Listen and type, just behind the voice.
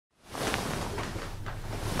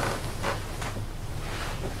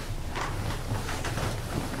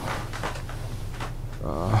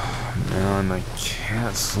I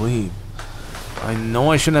can't sleep. I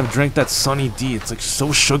know I shouldn't have drank that Sunny D. It's like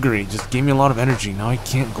so sugary. It just gave me a lot of energy. Now I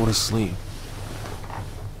can't go to sleep.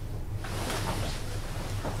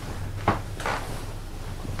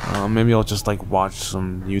 Maybe I'll just like watch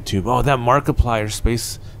some YouTube. Oh, that Markiplier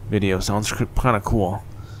space video sounds kind of cool.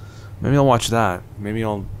 Maybe I'll watch that. Maybe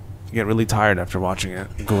I'll get really tired after watching it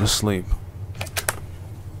and go to sleep.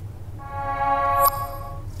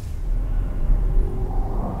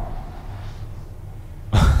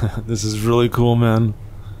 This is really cool, man.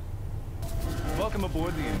 Welcome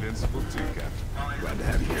aboard the Invincible 2, Captain. Glad to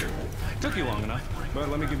have you here. Took you long enough, but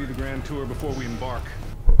let me give you the grand tour before we embark.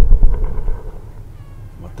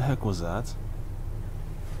 What the heck was that?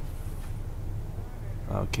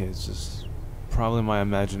 Okay, it's just probably my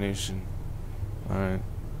imagination. Alright.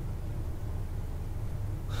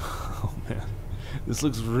 Oh man. This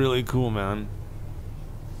looks really cool, man.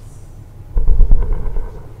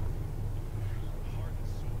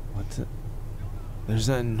 What's it? There's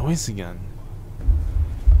that noise again.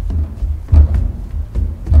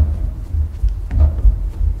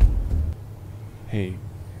 Hey.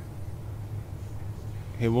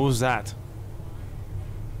 Hey, what was that?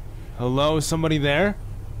 Hello, is somebody there?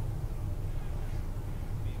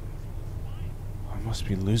 I must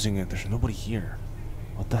be losing it. There's nobody here.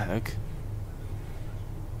 What the heck?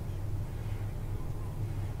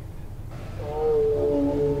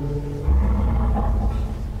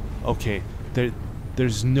 Okay,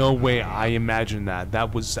 there's no way I imagined that.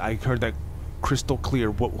 That was, I heard that crystal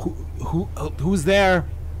clear. What? Who's there?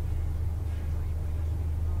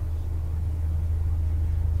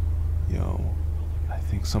 Yo, I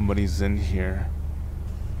think somebody's in here.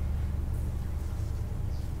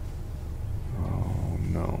 Oh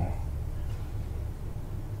no.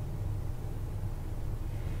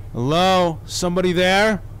 Hello? Somebody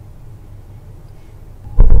there?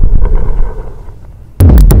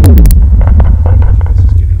 This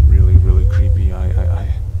is getting really, really creepy. I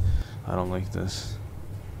don't like this.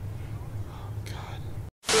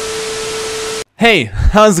 Hey,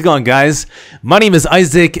 how's it going, guys? My name is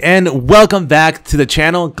Isaac and welcome back to the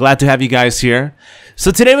channel. Glad to have you guys here. So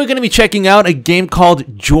today we're going to be checking out a game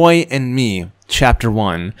called Joy and Me Chapter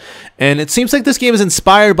 1. And it seems like this game is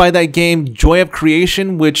inspired by that game Joy of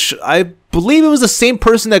Creation, which I believe it was the same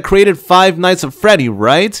person that created Five Nights at Freddy,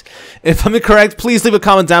 right? If I'm incorrect, please leave a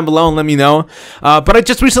comment down below and let me know. But I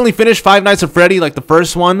just recently finished Five Nights at Freddy, like the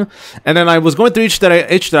first one, and then I was going through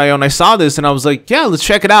itch.io and I saw this and I was like, yeah, let's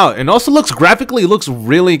check it out. And also looks graphically, it looks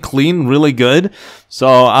really clean, really good. So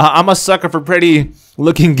I'm a sucker for pretty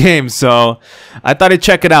looking games, so I thought I'd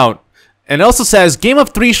check it out. And it also says, game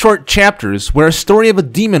of 3 short chapters where a story of a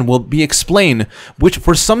demon will be explained, which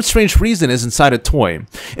for some strange reason is inside a toy.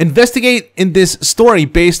 Investigate in this story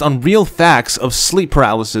based on real facts of sleep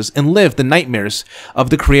paralysis and live the nightmares of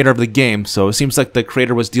the creator of the game. So it seems like the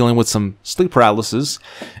creator was dealing with some sleep paralysis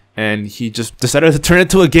and he just decided to turn it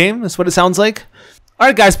into a game. That's what it sounds like.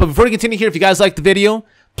 Alright guys, but before we continue here, if you guys liked the video,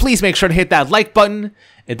 please make sure to hit that like button.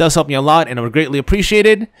 It does help me a lot and I would greatly appreciate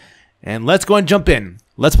it. And let's go and jump in.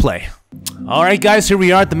 Let's play. Alright guys, here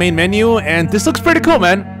we are at the main menu, and this looks pretty cool,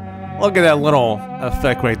 man. Look at that little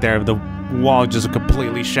effect right there, the wall just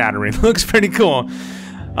completely shattering. Looks pretty cool.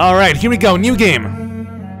 Alright, here we go, new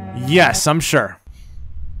game. Yes, I'm sure.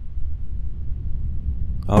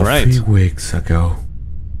 Alright. A few weeks ago,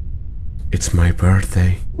 it's my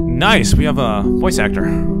birthday. Nice, we have a voice actor.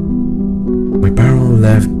 My parents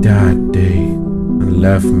left that day and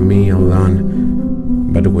left me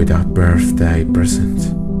alone, but without birthday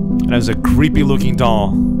present. That is a creepy looking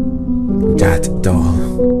doll. That doll.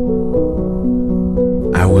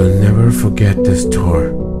 I will never forget the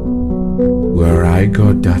store where I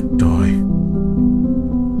got that toy.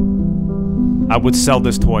 I would sell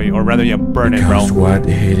this toy, or rather, yeah, burn it, bro. Because what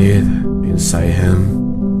he did inside him,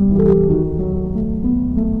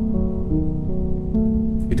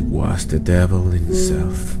 it was the devil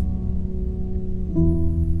himself.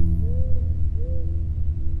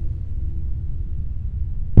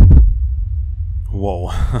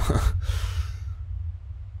 Whoa.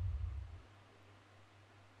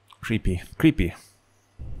 Creepy. Creepy.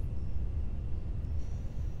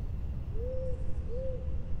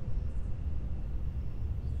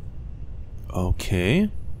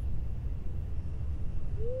 Okay.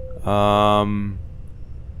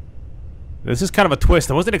 This is kind of a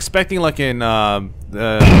twist. I wasn't expecting like in Hi!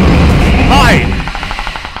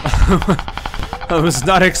 I was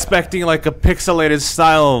not expecting like a pixelated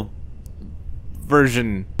style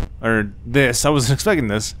version or this. I wasn't expecting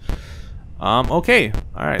this. Okay.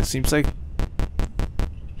 Alright, seems like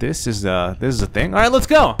this is a thing. Alright, let's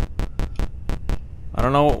go. I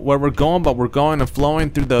don't know where we're going, but we're going and flowing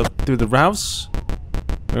through the house.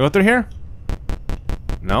 Can we go through here?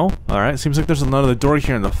 No? Alright, seems like there's another door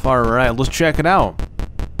here in the far right. Let's check it out.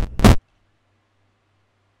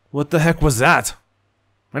 What the heck was that?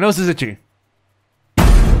 My nose is itchy.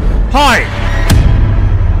 Hi!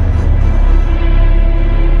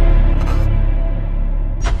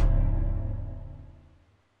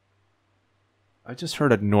 I just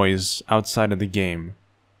heard a noise outside of the game.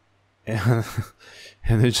 And,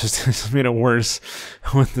 and it just made it worse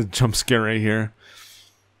with the jump scare right here.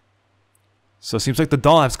 So it seems like the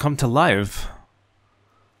doll has come to life.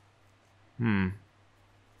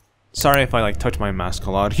 Sorry if I like touch my mask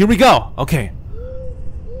a lot. Here we go! Okay.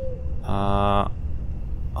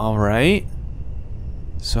 Alright.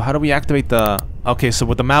 So how do we activate the... Okay, so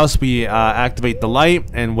with the mouse we activate the light,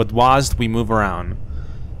 and with WASD we move around.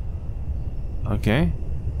 Okay.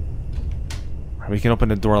 We can open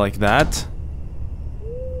the door like that.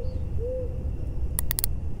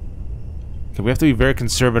 Okay, we have to be very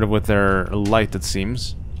conservative with our light, it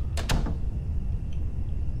seems.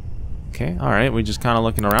 Okay, alright, we're just kind of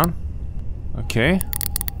looking around. Okay.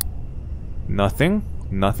 Nothing.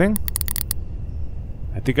 Nothing.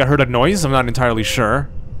 I think I heard a noise, I'm not entirely sure.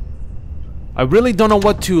 I really don't know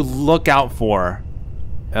what to look out for.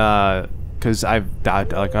 Because I've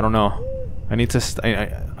died, like, I don't know. I need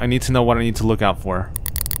to know what I need to look out for.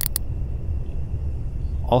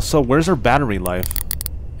 Also, where's our battery life?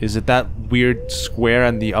 Is it that weird square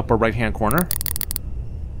in the upper right hand corner?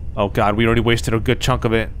 Oh god, we already wasted a good chunk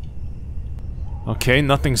of it. Okay,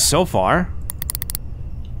 nothing so far.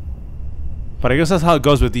 But I guess that's how it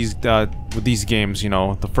goes with these games, you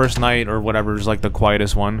know. The first night or whatever is like the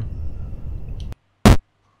quietest one.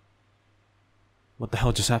 What the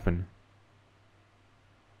hell just happened?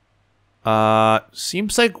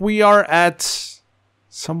 Seems like we are at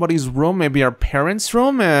somebody's room, maybe our parents'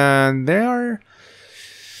 room, and they are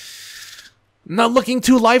not looking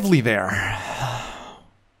too lively there.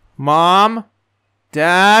 Mom?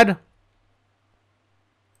 Dad?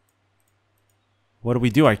 What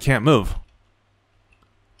do? I can't move.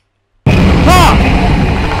 Ah!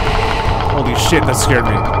 Holy shit, that scared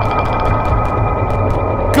me.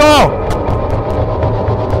 Go!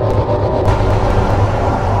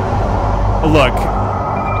 Look,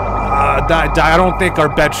 I don't think our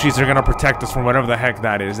bed sheets are gonna protect us from whatever the heck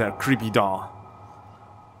that is, that creepy doll.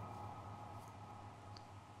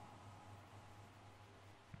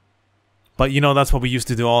 But you know, that's what we used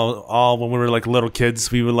to do all when we were like little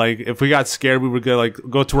kids. We would like, if we got scared, we would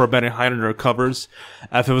go to our bed and hide under our covers.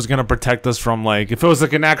 If it was gonna protect us from like, if it was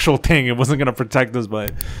like an actual thing, it wasn't gonna protect us,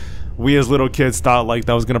 but we as little kids thought like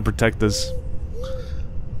that was gonna protect us.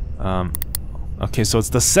 Okay, so it's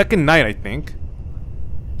the second night, I think.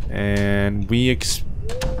 And we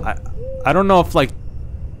I don't know if like...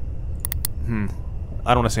 I don't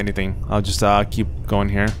want to say anything. I'll just keep going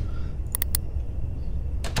here.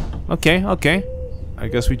 Okay, okay. I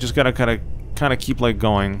guess we just gotta kind of keep like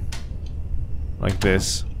going. Like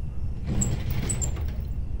this.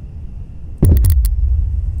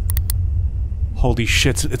 Holy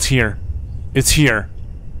shit, it's here. It's here.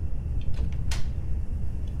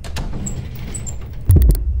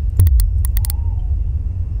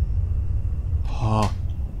 Oh,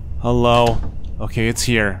 hello. Okay, it's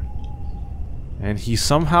here. And he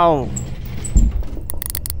somehow...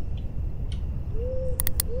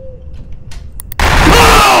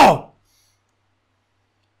 Oh!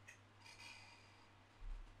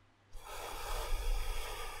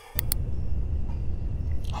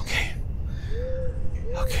 Okay.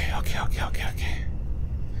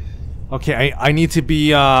 Okay, I need to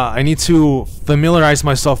be I need to familiarize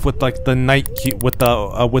myself with like the night cue, with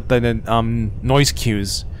the noise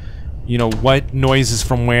cues. You know, what noise is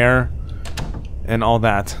from where and all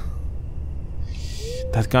that.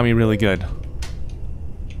 That got me really good.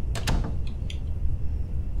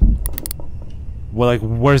 Well, like,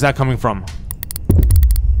 where's that coming from?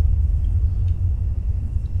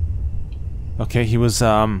 Okay, he was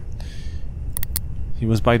by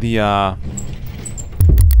the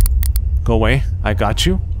Go away. I got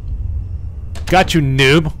you. Got you,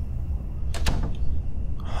 noob.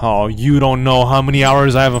 Oh, you don't know how many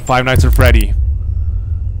hours I have in Five Nights at Freddy.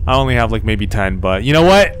 I only have like maybe 10, but you know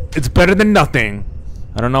what? It's better than nothing.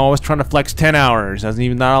 I don't know, I was trying to flex 10 hours. That's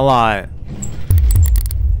even not a lot.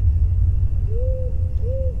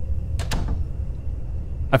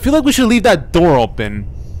 I feel like we should leave that door open.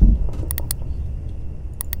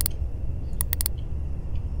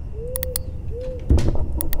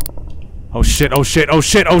 Oh shit, oh shit, oh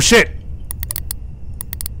shit, oh shit!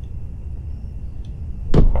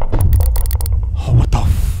 Oh, what the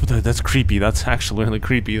f- that's creepy. That's actually really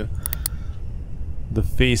creepy. The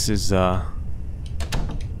face is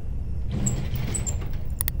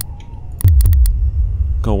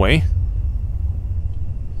Go away.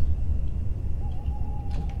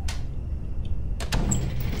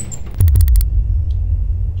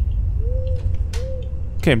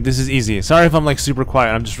 Okay, this is easy. Sorry if I'm like super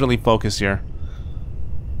quiet. I'm just really focused here.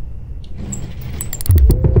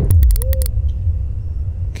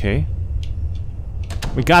 Okay.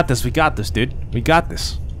 We got this, dude. We got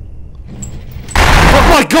this. Oh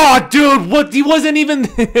my god, dude! What? He wasn't even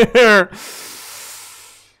there!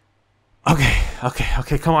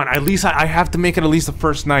 Okay, come on. At least I have to make it at least the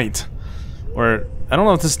first night. Or, I don't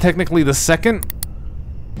know if this is technically the second.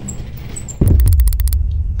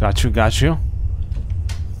 Got you.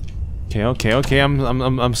 Okay.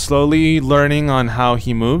 I'm slowly learning on how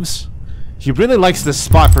he moves. He really likes this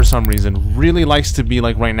spot for some reason. Really likes to be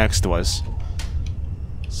like right next to us.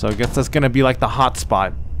 So I guess that's gonna be like the hot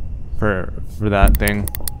spot for that thing.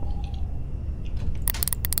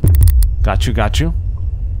 Got you.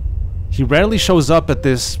 He rarely shows up at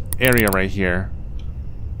this area right here.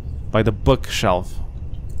 By the bookshelf.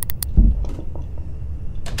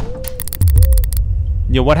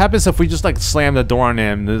 Yo, what happens if we just like slam the door on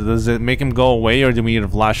him? Does it make him go away, or do we need to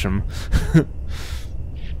flash him?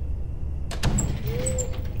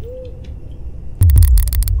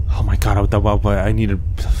 Oh my god, I needed...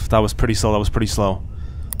 That was pretty slow,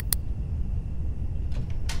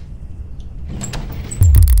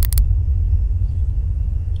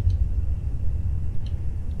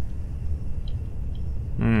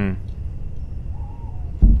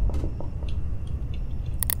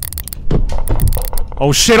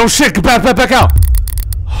 Oh shit, get back out!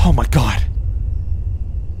 Oh my god.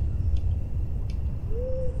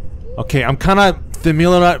 Okay, I'm kinda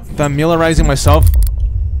familiarizing myself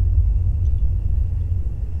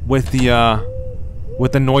with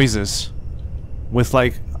the noises. With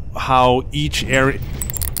like how each area...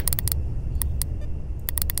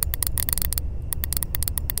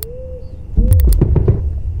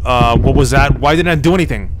 what was that? Why didn't I do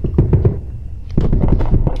anything?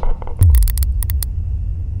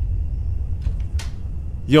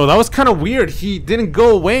 Yo, that was kind of weird. He didn't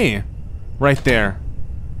go away right there.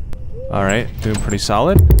 Alright, doing pretty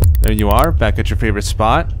solid. There you are, back at your favorite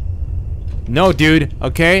spot. No, dude,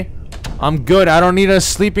 okay? I'm good. I don't need a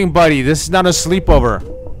sleeping buddy. This is not a sleepover.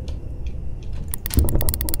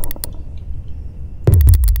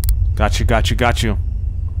 Got you.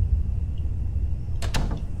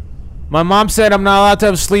 My mom said I'm not allowed to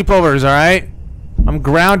have sleepovers, alright? I'm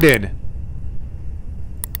grounded.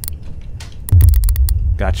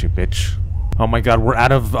 Got you, bitch. Oh my god, we're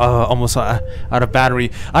out of, almost out of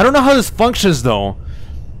battery. I don't know how this functions, though.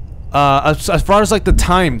 As far as, like, the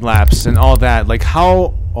time lapse and all that. Like,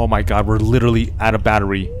 how... Oh my god, we're literally out of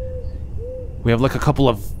battery. We have, like, a couple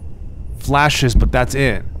of flashes, but that's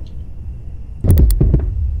it.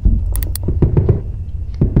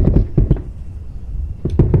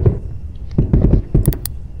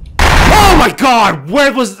 Oh my god!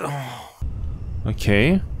 Where was... Oh.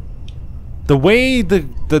 Okay. The way the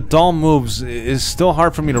doll moves is still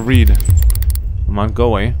hard for me to read. Come on, go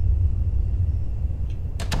away.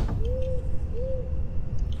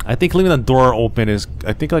 I think leaving the door open is,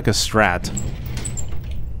 I think, like a strat.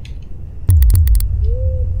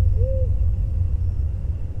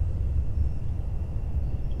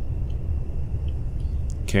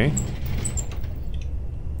 Okay.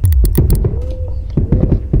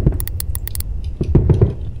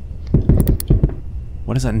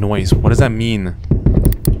 What is that noise? What does that mean?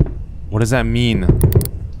 What does that mean?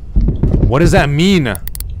 What does that mean?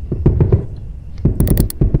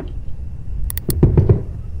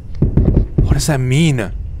 What does that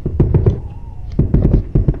mean?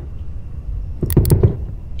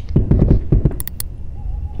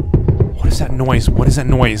 What is that noise? What is that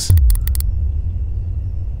noise?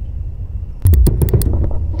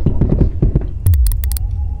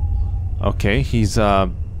 Okay, he's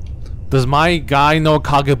does my guy know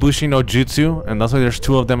Kagebushi no Jutsu? And that's why there's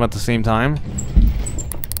two of them at the same time?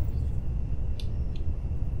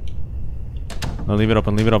 No, leave it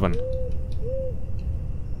open, leave it open.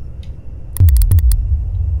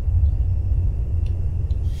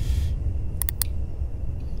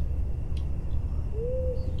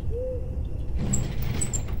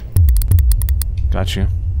 Got you.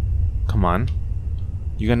 Come on.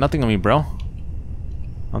 You got nothing on me, bro.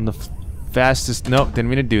 I'm the fastest. Nope, didn't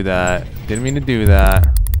mean to do that. Didn't mean to do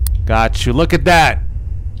that. Got you. Look at that.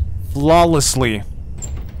 Flawlessly.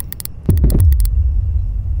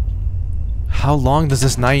 How long does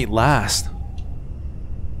this night last?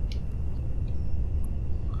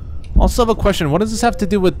 also have a question. What does this have to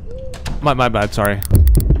do with... My bad, sorry.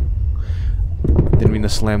 Didn't mean to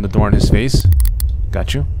slam the door in his face.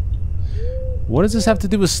 Got you. What does this have to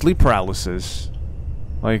do with sleep paralysis?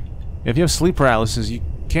 Like, if you have sleep paralysis, you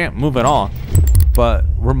can't move at all. But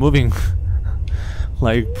we're moving,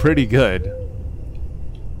 like, pretty good.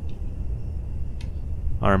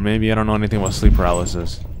 Or maybe I don't know anything about sleep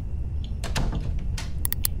paralysis.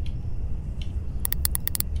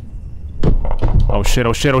 Oh shit,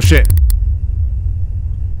 oh shit, oh shit.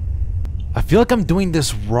 I feel like I'm doing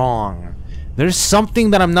this wrong. There's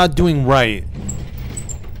something that I'm not doing right.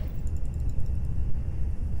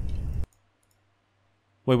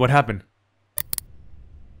 Wait, what happened?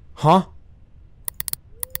 Huh?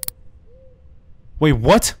 Wait,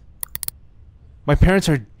 what? My parents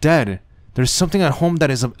are dead. There's something at home that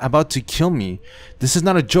is about to kill me. This is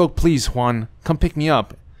not a joke, please, Juan. Come pick me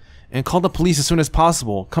up. And call the police as soon as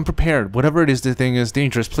possible. Come prepared. Whatever it is, the thing is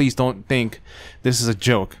dangerous. Please don't think this is a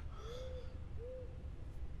joke.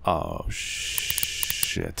 Oh,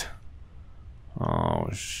 shit. Oh,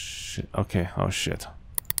 shit. Okay, oh, shit.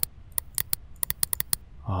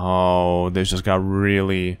 Oh, this just got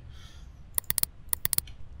really...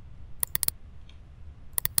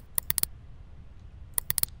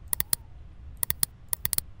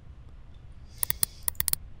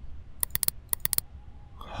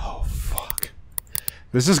 Oh, fuck.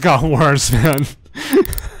 This just got worse, man.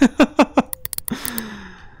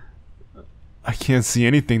 I can't see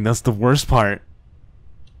anything. That's the worst part.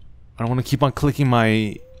 I don't want to keep on clicking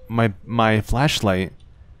my flashlight.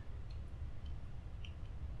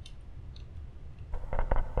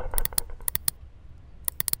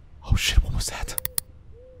 Oh shit, what was that?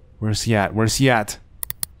 Where's he at? Where's he at?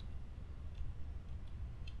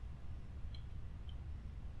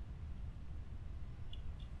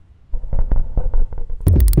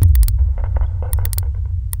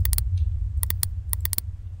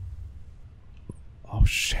 Oh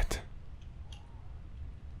shit.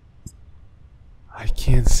 I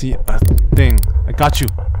can't see a thing. I got you.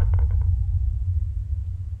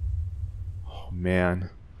 Oh man.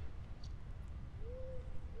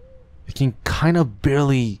 I can kind of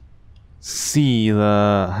barely see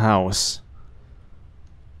the house.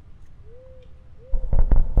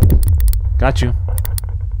 Got you.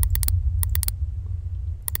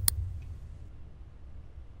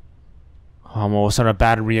 I'm almost out of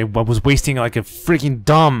battery. I was wasting like a freaking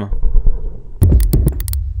dumb.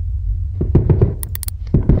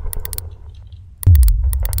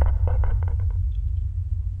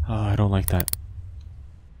 Oh, I don't like that.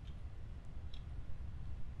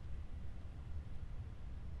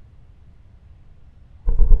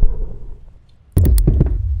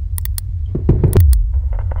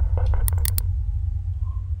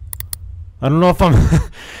 I don't know if I'm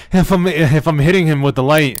if I'm hitting him with the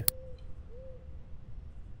light.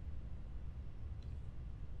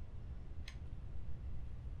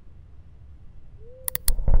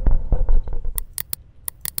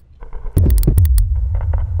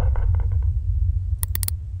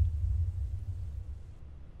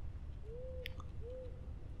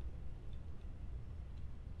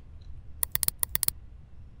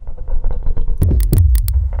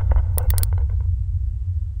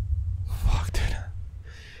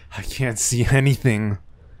 I can't see anything.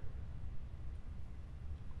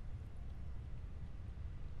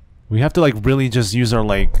 We have to like really just use our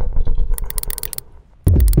like...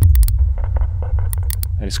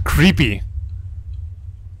 That is creepy.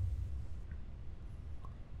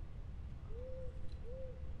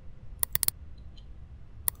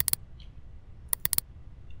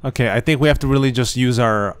 Okay, I think we have to really just use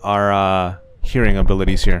our hearing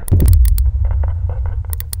abilities here.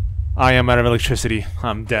 I am out of electricity.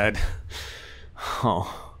 I'm dead.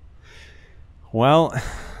 Oh. Well, that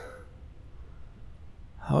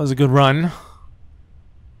was a good run.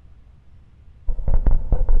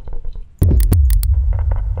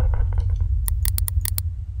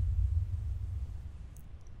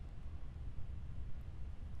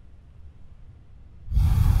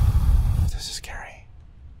 This is scary.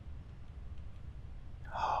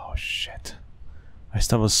 Oh shit. I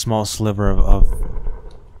still have a small sliver of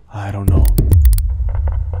I don't know.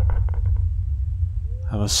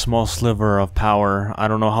 I have a small sliver of power. I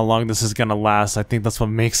don't know how long this is gonna last. I think that's what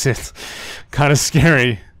makes it kind of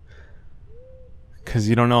scary. Because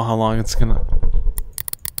you don't know how long it's gonna...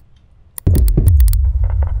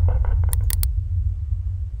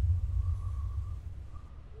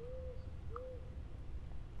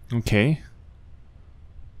 Okay.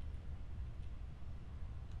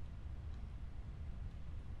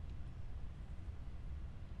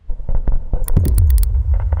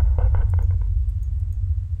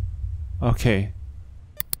 Okay.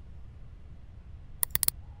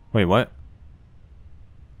 Wait, what?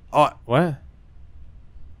 Oh, what?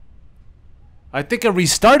 I think it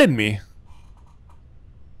restarted me.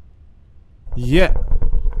 Yeah.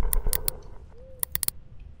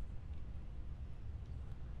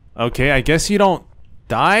 Okay, I guess you don't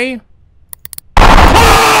die?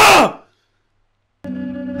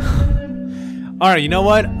 Alright, you know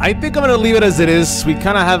what? I think I'm gonna leave it as it is. We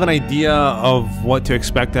kind of have an idea of what to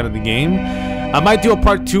expect out of the game. I might do a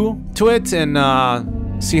part 2 to it and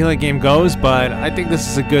see how the game goes, but I think this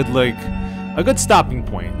is a good, like, a good stopping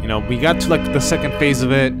point. You know, we got to like the second phase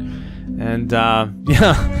of it, and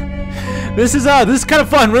yeah, this is kind of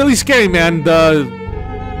fun, really scary, man.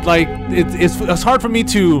 Like it's hard for me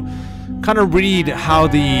to kind of read how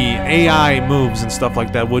the AI moves and stuff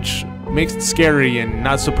like that, which makes it scary and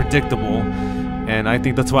not so predictable. And I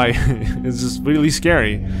think that's why it's just really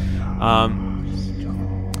scary.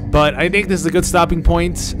 But I think this is a good stopping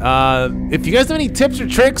point. If you guys have any tips or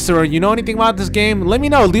tricks, or you know anything about this game, let me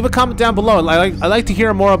know. Leave a comment down below. I like to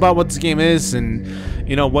hear more about what this game is, and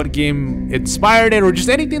you know what game inspired it, or just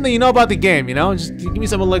anything that you know about the game. You know, just give me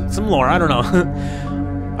some lore. I don't know.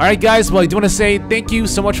 Alright guys, well I do want to say thank you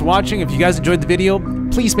so much for watching. If you guys enjoyed the video,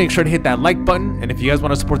 please make sure to hit that like button. And if you guys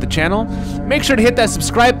want to support the channel, make sure to hit that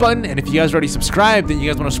subscribe button. And if you guys already subscribed and you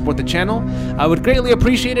guys want to support the channel, I would greatly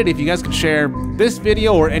appreciate it if you guys could share this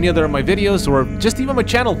video or any other of my videos, or just even my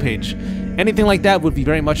channel page. Anything like that would be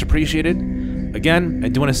very much appreciated. Again, I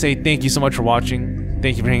do want to say thank you so much for watching.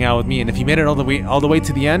 Thank you for hanging out with me. And if you made it all the way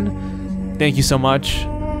to the end, thank you so much.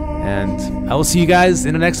 And I will see you guys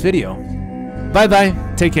in the next video. Bye bye.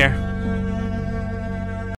 Take care.